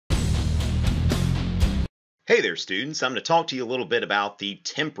Hey there, students. I'm going to talk to you a little bit about the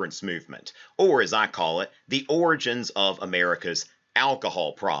temperance movement, or as I call it, the origins of America's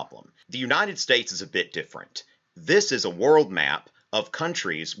alcohol problem. The United States is a bit different. This is a world map of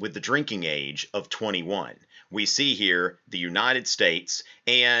countries with the drinking age of 21. We see here the United States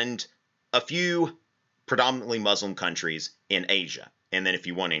and a few predominantly Muslim countries in Asia. And then if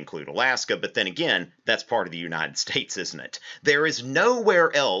you want to include Alaska, but then again, that's part of the United States, isn't it? There is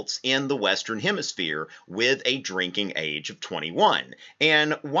nowhere else in the Western Hemisphere with a drinking age of 21.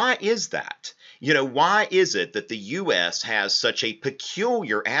 And why is that? Why is it that the U.S. has such a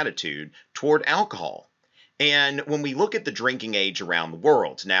peculiar attitude toward alcohol? And when we look at the drinking age around the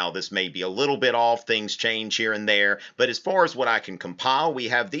world, now this may be a little bit off, things change here and there, but as far as what I can compile, we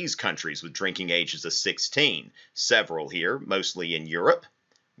have these countries with drinking ages of 16, several here, mostly in Europe.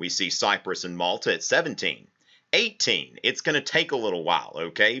 We see Cyprus and Malta at 17. 18, it's going to take a little while,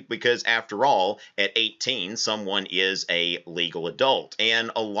 okay? Because after all, at 18, someone is a legal adult.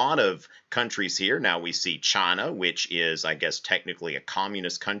 And a lot of countries here, now we see China, which is, I guess, technically a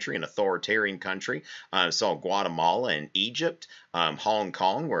communist country, an authoritarian country. Saw Guatemala and Egypt, Hong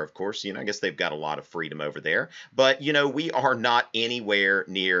Kong, where, of course, I guess they've got a lot of freedom over there. But, we are not anywhere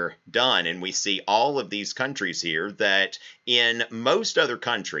near done. And we see all of these countries here that in most other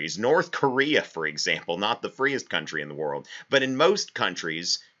countries, North Korea, for example, not the freest country in the world, but in most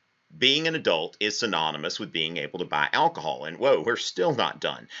countries, being an adult is synonymous with being able to buy alcohol. And whoa, we're still not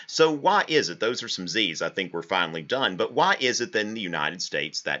done. So why is it? Those are some Z's. I think we're finally done. But why is it that in the United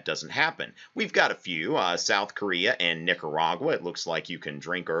States that doesn't happen? We've got a few. South Korea and Nicaragua. It looks like you can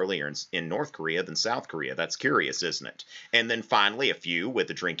drink earlier in North Korea than South Korea. That's curious, isn't it? And then finally a few with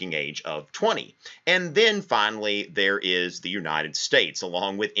a drinking age of 20. And then finally there is the United States,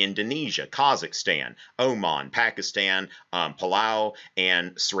 along with Indonesia, Kazakhstan, Oman, Pakistan, Palau,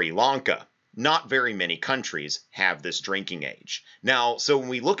 and Sri Lanka. Not very many countries have this drinking age. Now, so when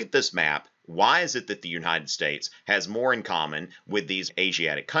we look at this map, why is it that the United States has more in common with these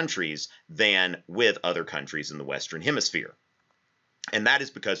Asiatic countries than with other countries in the Western Hemisphere? And that is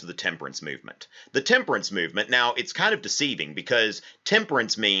because of the temperance movement. The temperance movement, now it's kind of deceiving because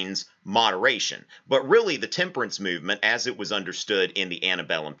temperance means moderation, but really the temperance movement, as it was understood in the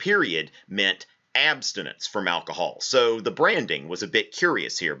antebellum period, meant abstinence from alcohol. So the branding was a bit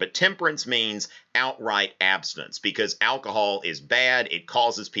curious here, but temperance means outright abstinence because alcohol is bad. It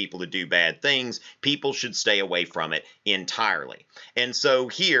causes people to do bad things. People should stay away from it entirely. And so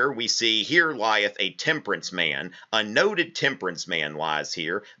here we see, here lieth a temperance man, a noted temperance man lies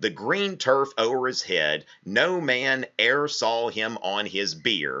here, the green turf o'er his head, no man e'er saw him on his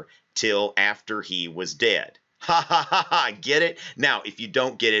bier till after he was dead. Ha ha ha ha, get it? Now, if you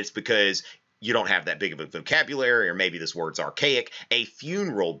don't get it, it's because you don't have that big of a vocabulary, or maybe this word's archaic. A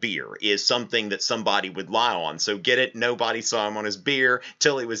funeral bier is something that somebody would lie on. So get it? Nobody saw him on his bier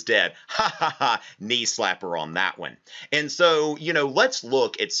till he was dead. Ha ha ha, knee slapper on that one. And so, let's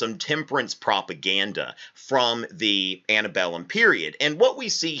look at some temperance propaganda from the antebellum period. And what we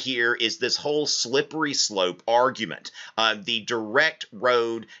see here is this whole slippery slope argument, the direct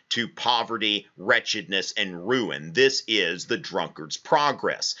road to poverty, wretchedness, and ruin. This is the drunkard's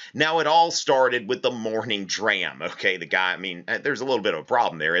progress. Now, it all started with the morning dram. Okay, the guy, there's a little bit of a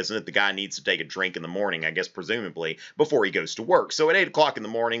problem there, isn't it? The guy needs to take a drink in the morning, I guess, presumably, before he goes to work. So at 8 o'clock in the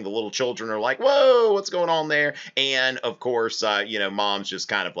morning, the little children are like, whoa, what's going on there? And of course, mom's just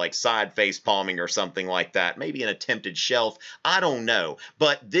kind of like side face palming or something like that. Maybe an attempted shelf. I don't know.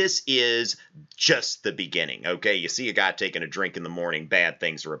 But this is just the beginning. Okay, you see a guy taking a drink in the morning, bad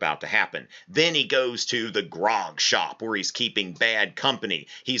things are about to happen. Then he goes to the grog shop where he's keeping bad company.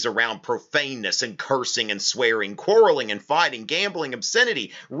 He's around profaneness and cursing and swearing, quarreling and fighting, gambling,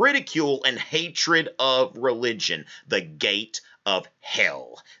 obscenity, ridicule, and hatred of religion. The gate of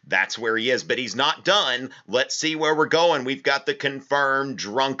hell. That's where he is, but he's not done. Let's see where we're going. We've got the confirmed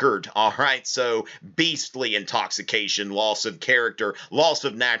drunkard. All right, so beastly intoxication, loss of character, loss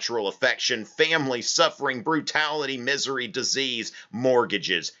of natural affection, family suffering, brutality, misery, disease,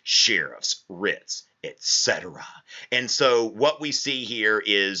 mortgages, sheriffs, writs, etc. And so what we see here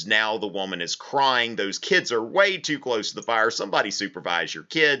is now the woman is crying. Those kids are way too close to the fire. Somebody supervise your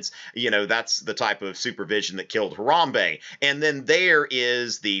kids. That's the type of supervision that killed Harambe. And then there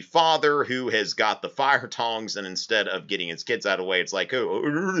is the father who has got the fire tongs, and instead of getting his kids out of the way, it's like,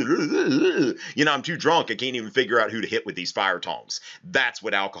 I'm too drunk. I can't even figure out who to hit with these fire tongs. That's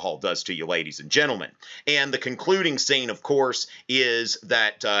what alcohol does to you, ladies and gentlemen. And the concluding scene, of course, is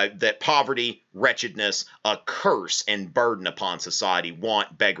that poverty, wretchedness, a curse and burden upon society,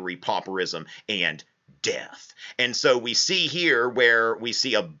 want, beggary, pauperism, and death. And so we see here where we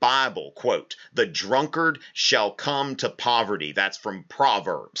see a Bible quote, "The drunkard shall come to poverty." That's from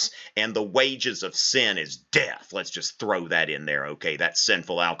Proverbs. And the wages of sin is death. Let's just throw that in there, okay? That's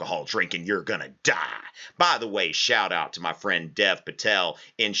sinful alcohol drinking. You're gonna die. By the way, shout out to my friend Dev Patel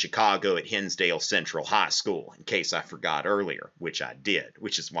in Chicago at Hinsdale Central High School, in case I forgot earlier, which I did,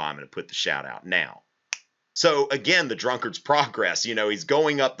 which is why I'm going to put the shout out now. So again, the drunkard's progress, he's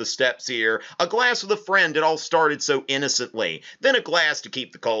going up the steps here. A glass with a friend, it all started so innocently. Then a glass to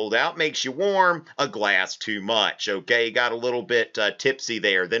keep the cold out, makes you warm. A glass too much, okay? Got a little bit tipsy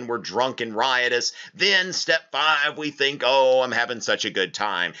there. Then we're drunk and riotous. Then step 5, we think, oh, I'm having such a good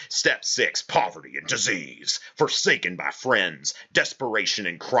time. Step 6, poverty and disease. Forsaken by friends. Desperation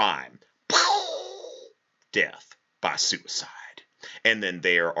and crime. Death by suicide. And then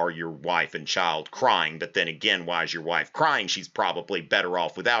there are your wife and child crying. But then again, why is your wife crying? She's probably better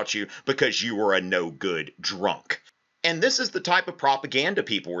off without you because you were a no-good drunk. And this is the type of propaganda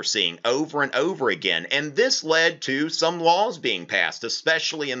people were seeing over and over again. And this led to some laws being passed,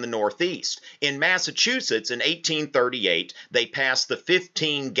 especially in the Northeast. In Massachusetts in 1838, they passed the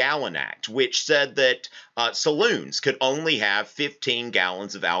 15-Gallon Act, which said that saloons could only have 15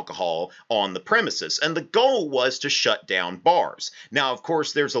 gallons of alcohol on the premises. And the goal was to shut down bars. Now, of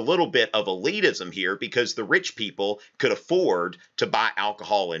course, there's a little bit of elitism here because the rich people could afford to buy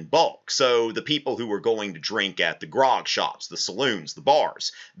alcohol in bulk. So the people who were going to drink at the grog shops, the saloons, the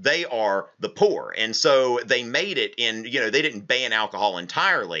bars, they are the poor. And so they made it in, they didn't ban alcohol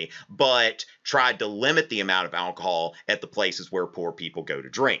entirely, but tried to limit the amount of alcohol at the places where poor people go to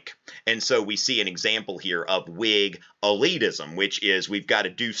drink. And so we see an example here of Whig elitism, which is we've got to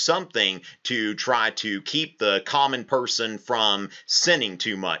do something to try to keep the common person from sinning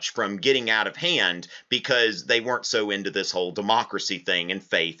too much, from getting out of hand, because they weren't so into this whole democracy thing and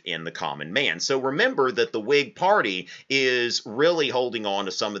faith in the common man. So remember that the Whig Party is really holding on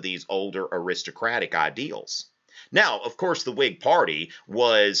to some of these older aristocratic ideals. Now, of course, the Whig Party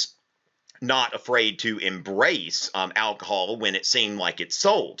was not afraid to embrace alcohol when it seemed like it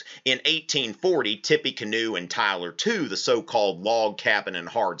sold. In 1840, Tippecanoe and Tyler II, the so-called log cabin and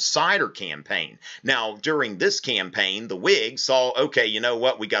hard cider campaign. Now, during this campaign, the Whigs saw, okay, you know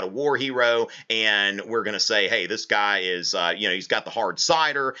what, we got a war hero, and we're going to say, hey, this guy is, he's got the hard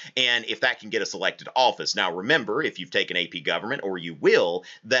cider, and if that can get us elected to office. Now, remember, if you've taken AP government, or you will,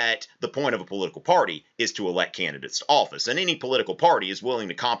 that the point of a political party is to elect candidates to office, and any political party is willing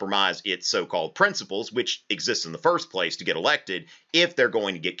to compromise its so-called principles, which exist in the first place to get elected, if they're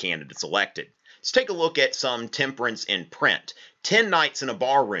going to get candidates elected. Let's take a look at some temperance in print. 10 Nights in a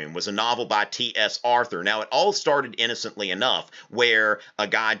Barroom was a novel by T.S. Arthur. Now, it all started innocently enough, where a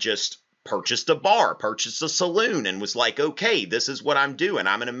guy just purchased a bar, purchased a saloon, and was like, okay, this is what I'm doing.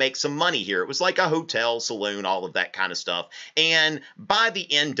 I'm going to make some money here. It was like a hotel, saloon, all of that kind of stuff. And by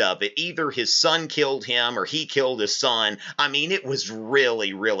the end of it, either his son killed him or he killed his son. I mean, it was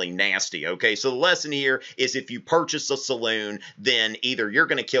really, really nasty, okay? So the lesson here is if you purchase a saloon, then either you're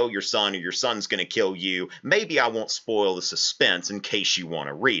going to kill your son or your son's going to kill you. Maybe I won't spoil the suspense in case you want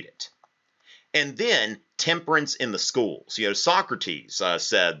to read it. And then temperance in the schools. Socrates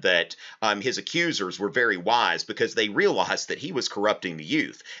said that his accusers were very wise because they realized that he was corrupting the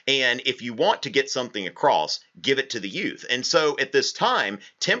youth. And if you want to get something across, give it to the youth. And so at this time,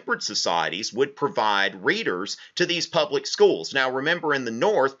 temperance societies would provide readers to these public schools. Now, remember, in the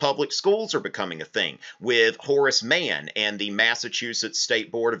North, public schools are becoming a thing with Horace Mann and the Massachusetts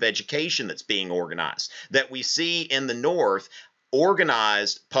State Board of Education that's being organized. That we see in the North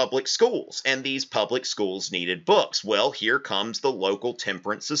organized public schools, and these public schools needed books. Well, here comes the local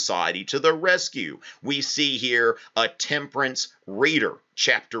temperance society to the rescue. We see here a temperance reader,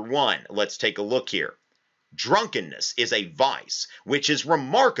 chapter 1. Let's take a look here. Drunkenness is a vice which is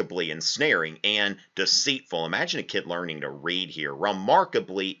remarkably ensnaring and deceitful. Imagine a kid learning to read here.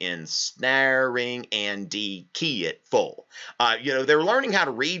 Remarkably ensnaring and deceitful. They're learning how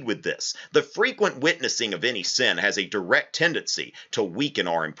to read with this. The frequent witnessing of any sin has a direct tendency to weaken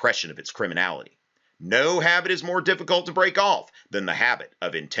our impression of its criminality. No habit is more difficult to break off than the habit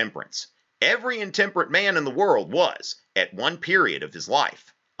of intemperance. Every intemperate man in the world was, at one period of his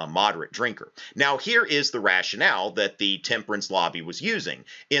life, a moderate drinker. Now, here is the rationale that the temperance lobby was using,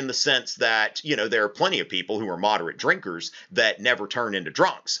 in the sense that, there are plenty of people who are moderate drinkers that never turn into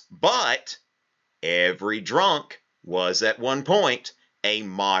drunks. But every drunk was at one point a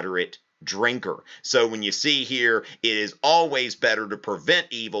moderate drinker. So when you see here, it is always better to prevent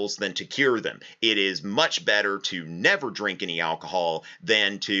evils than to cure them. It is much better to never drink any alcohol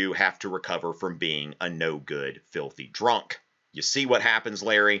than to have to recover from being a no-good, filthy drunk. You see what happens,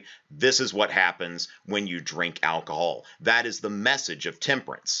 Larry? This is what happens when you drink alcohol. That is the message of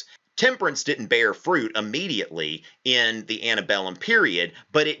temperance. Temperance didn't bear fruit immediately in the antebellum period,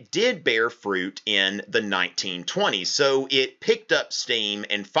 but it did bear fruit in the 1920s. So it picked up steam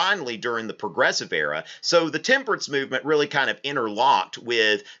and finally during the progressive era. So the temperance movement really kind of interlocked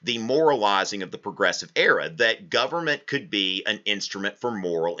with the moralizing of the progressive era, that government could be an instrument for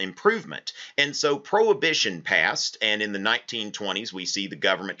moral improvement. And so prohibition passed, and in the 1920s we see the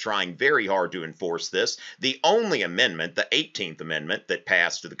government trying very hard to enforce this. The only amendment, the 18th Amendment, that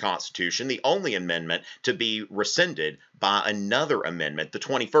passed to the Constitution, the only amendment to be rescinded by another amendment, the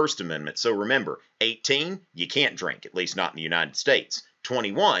 21st Amendment. So remember, 18, you can't drink, at least not in the United States.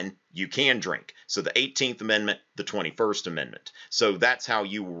 21, you can drink. So the 18th Amendment, the 21st Amendment. So that's how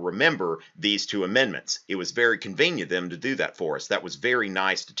you will remember these two amendments. It was very convenient of them to do that for us. That was very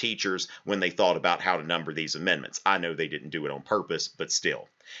nice to teachers when they thought about how to number these amendments. I know they didn't do it on purpose, but still.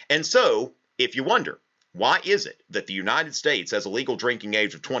 And so, if you wonder, why is it that the United States has a legal drinking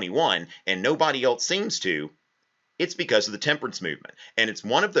age of 21 and nobody else seems to? It's because of the temperance movement. And it's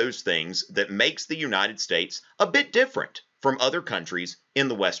one of those things that makes the United States a bit different from other countries in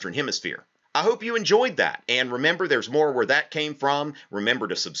the Western Hemisphere. I hope you enjoyed that. And remember, there's more where that came from. Remember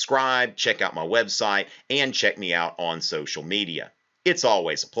to subscribe, check out my website, and check me out on social media. It's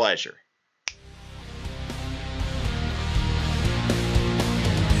always a pleasure.